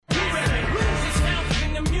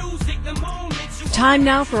Time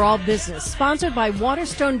now for All Business, sponsored by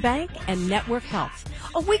Waterstone Bank and Network Health.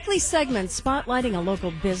 A weekly segment spotlighting a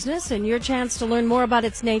local business and your chance to learn more about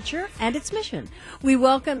its nature and its mission. We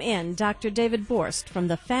welcome in Dr. David Borst from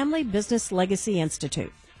the Family Business Legacy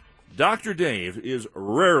Institute. Dr. Dave is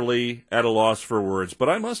rarely at a loss for words, but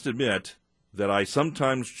I must admit that I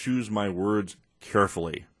sometimes choose my words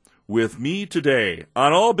carefully. With me today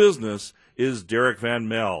on All Business is Derrick Van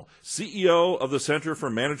Mell, CEO of the Center for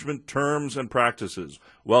Management Terms and Practices.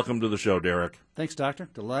 Welcome to the show, Derrick. Thanks, Doctor.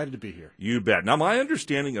 Delighted to be here. You bet. Now, my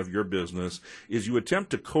understanding of your business is you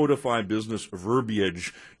attempt to codify business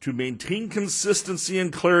verbiage to maintain consistency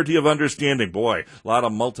and clarity of understanding. Boy, a lot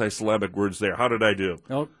of multisyllabic words there. How did I do?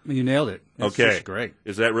 Oh, you nailed it. It's okay. just great.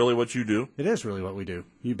 Is that really what you do? It is really what we do.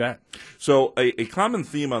 You bet. So a common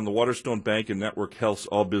theme on the Waterstone Bank and Network Health's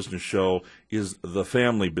All Business show is the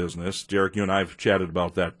family business. Derrick, you and I have chatted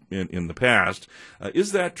about that in the past.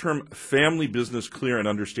 Is that term family business clear and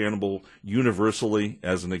understandable universally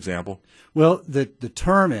as an example? Well, the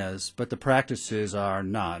term is, but the practices are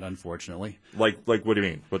not, unfortunately. Like what do you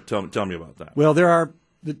mean? But tell me about that. Well, there are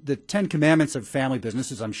the 10 commandments of family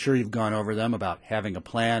businesses. I'm sure you've gone over them about having a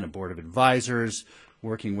plan, a board of advisors,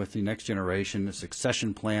 working with the next generation, the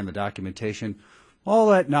succession plan, the documentation. All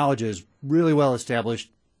that knowledge is really well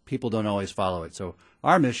established. People don't always follow it. So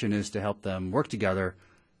our mission is to help them work together,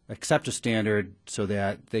 accept a standard so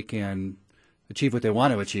that they can achieve what they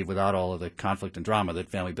want to achieve without all of the conflict and drama that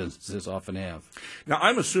family businesses often have. Now,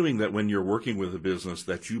 I'm assuming that when you're working with a business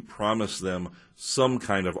that you promise them some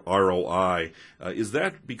kind of ROI. Is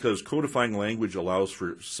that because codifying language allows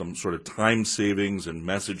for some sort of time savings and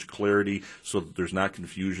message clarity so that there's not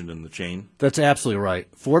confusion in the chain? That's absolutely right.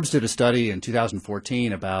 Forbes did a study in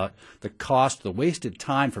 2014 about the cost, the wasted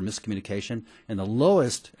time for miscommunication, and the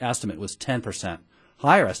lowest estimate was 10%.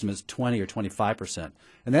 Higher estimate is 20 or 25%.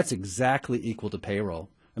 And that's exactly equal to payroll.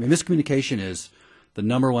 I mean, miscommunication is the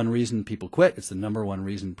number one reason people quit. It's the number one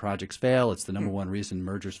reason projects fail. It's the number one reason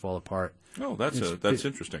mergers fall apart. Oh, that's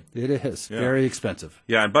interesting. It is. Yeah. Very expensive.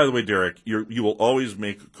 Yeah, and by the way, Derrick, you will always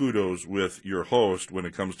make kudos with your host when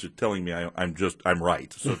it comes to telling me I'm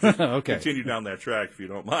right. So okay. Continue down that track if you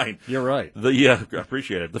don't mind. You're right. I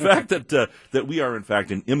appreciate it. The fact that we are in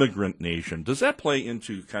fact an immigrant nation, does that play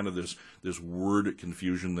into kind of this word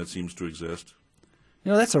confusion that seems to exist?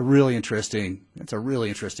 You know, that's a really interesting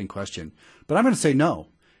question. But I'm going to say no.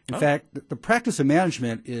 In fact, the practice of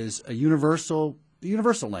management is a universal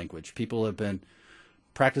language. People have been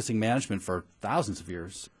practicing management for thousands of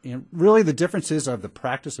years. And really the differences of the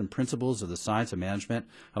practice and principles of the science of management,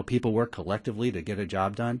 how people work collectively to get a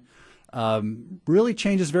job done, really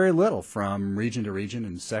changes very little from region to region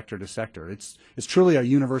and sector to sector. It's truly a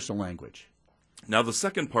universal language. Now, the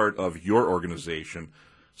second part of your organization,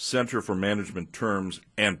 Center for Management Terms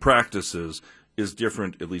and Practices, is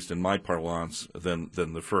different, at least in my parlance, than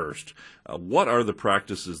the first. What are the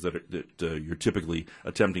practices that you're typically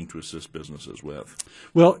attempting to assist businesses with?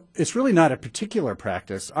 Well, it's really not a particular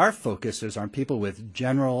practice. Our focus is on people with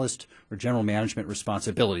generalist or general management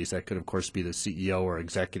responsibilities. That could, of course, be the CEO or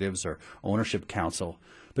executives or ownership council.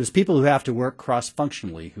 But it's people who have to work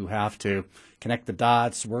cross-functionally, who have to connect the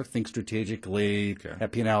dots, think strategically,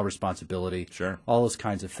 have P&L responsibility, all those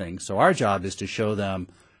kinds of things. So our job is to show them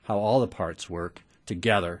how all the parts work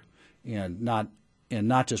together and not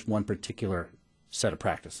just one particular set of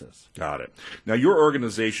practices. Got it. Now, your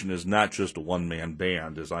organization is not just a one-man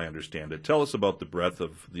band, as I understand it. Tell us about the breadth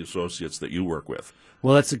of the associates that you work with.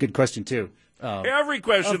 Well, that's a good question, too. Every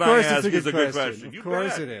question I ask is a good question. Of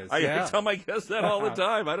course it is. I tell my guests that all the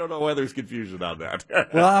time. I don't know why there's confusion on that.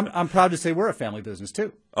 Well, I'm proud to say we're a family business,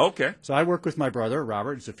 too. Okay. So I work with my brother,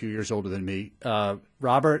 Robert. He's a few years older than me.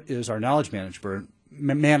 Robert is our knowledge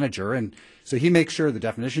manager, and so he makes sure the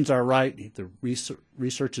definitions are right, the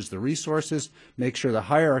researches the resources, makes sure the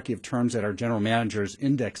hierarchy of terms at our general manager's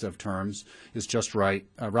index of terms is just right.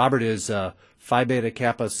 Robert is Phi Beta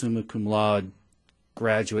Kappa summa cum laude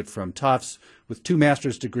graduate from Tufts with 2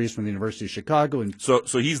 master's degrees from the University of Chicago. And so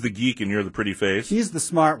he's the geek and you're the pretty face? He's the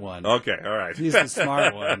smart one. Okay, all right. He's the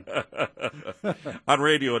smart one. On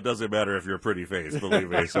radio, it doesn't matter if you're a pretty face, believe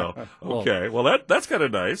me. So, okay. Well, that's kind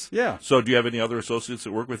of nice. Yeah. So do you have any other associates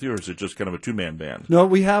that work with you, or is it just kind of a two-man band? No,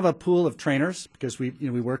 we have a pool of trainers because we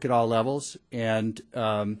work at all levels. And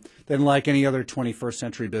then like any other 21st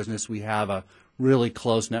century business, we have a really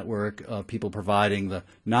close network of people providing the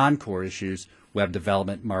non-core issues, web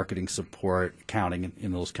development, marketing support, accounting,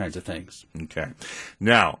 and those kinds of things. Okay.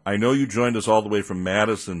 Now, I know you joined us all the way from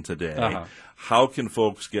Madison today. How can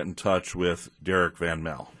folks get in touch with Derrick Van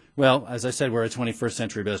Mell? Well, as I said, we're a 21st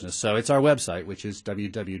century business. So it's our website, which is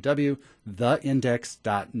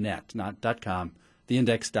www.theindex.net, not .com,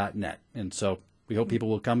 theindex.net. And so we hope people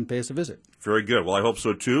will come and pay us a visit. Very good. Well, I hope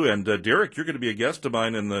so too. And Derrick, you're going to be a guest of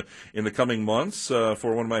mine in the coming months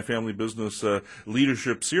for one of my family business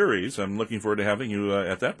leadership series. I'm looking forward to having you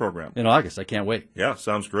at that program in August. I can't wait. Yeah,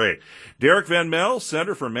 sounds great. Derrick Van Mell,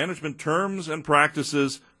 Center for Management Terms and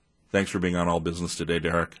Practices. Thanks for being on All Business today,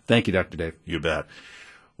 Derrick. Thank you, Dr. Dave. You bet.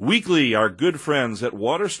 Weekly, our good friends at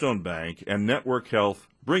Waterstone Bank and Network Health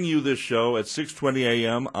bring you this show at 6:20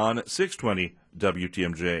 a.m. on 620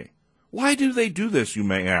 WTMJ. Why do they do this, you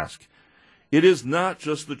may ask? It is not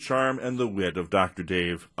just the charm and the wit of Dr.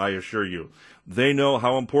 Dave, I assure you. They know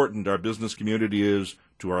how important our business community is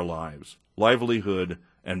to our lives, livelihood,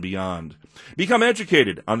 and beyond. Become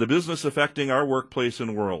educated on the business affecting our workplace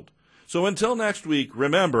and world. So until next week,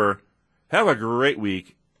 remember, have a great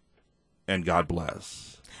week, and God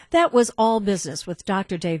bless. That was All Business with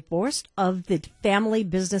Dr. Dave Borst of the Family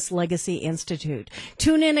Business Legacy Institute.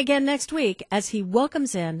 Tune in again next week as he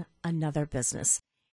welcomes in another business.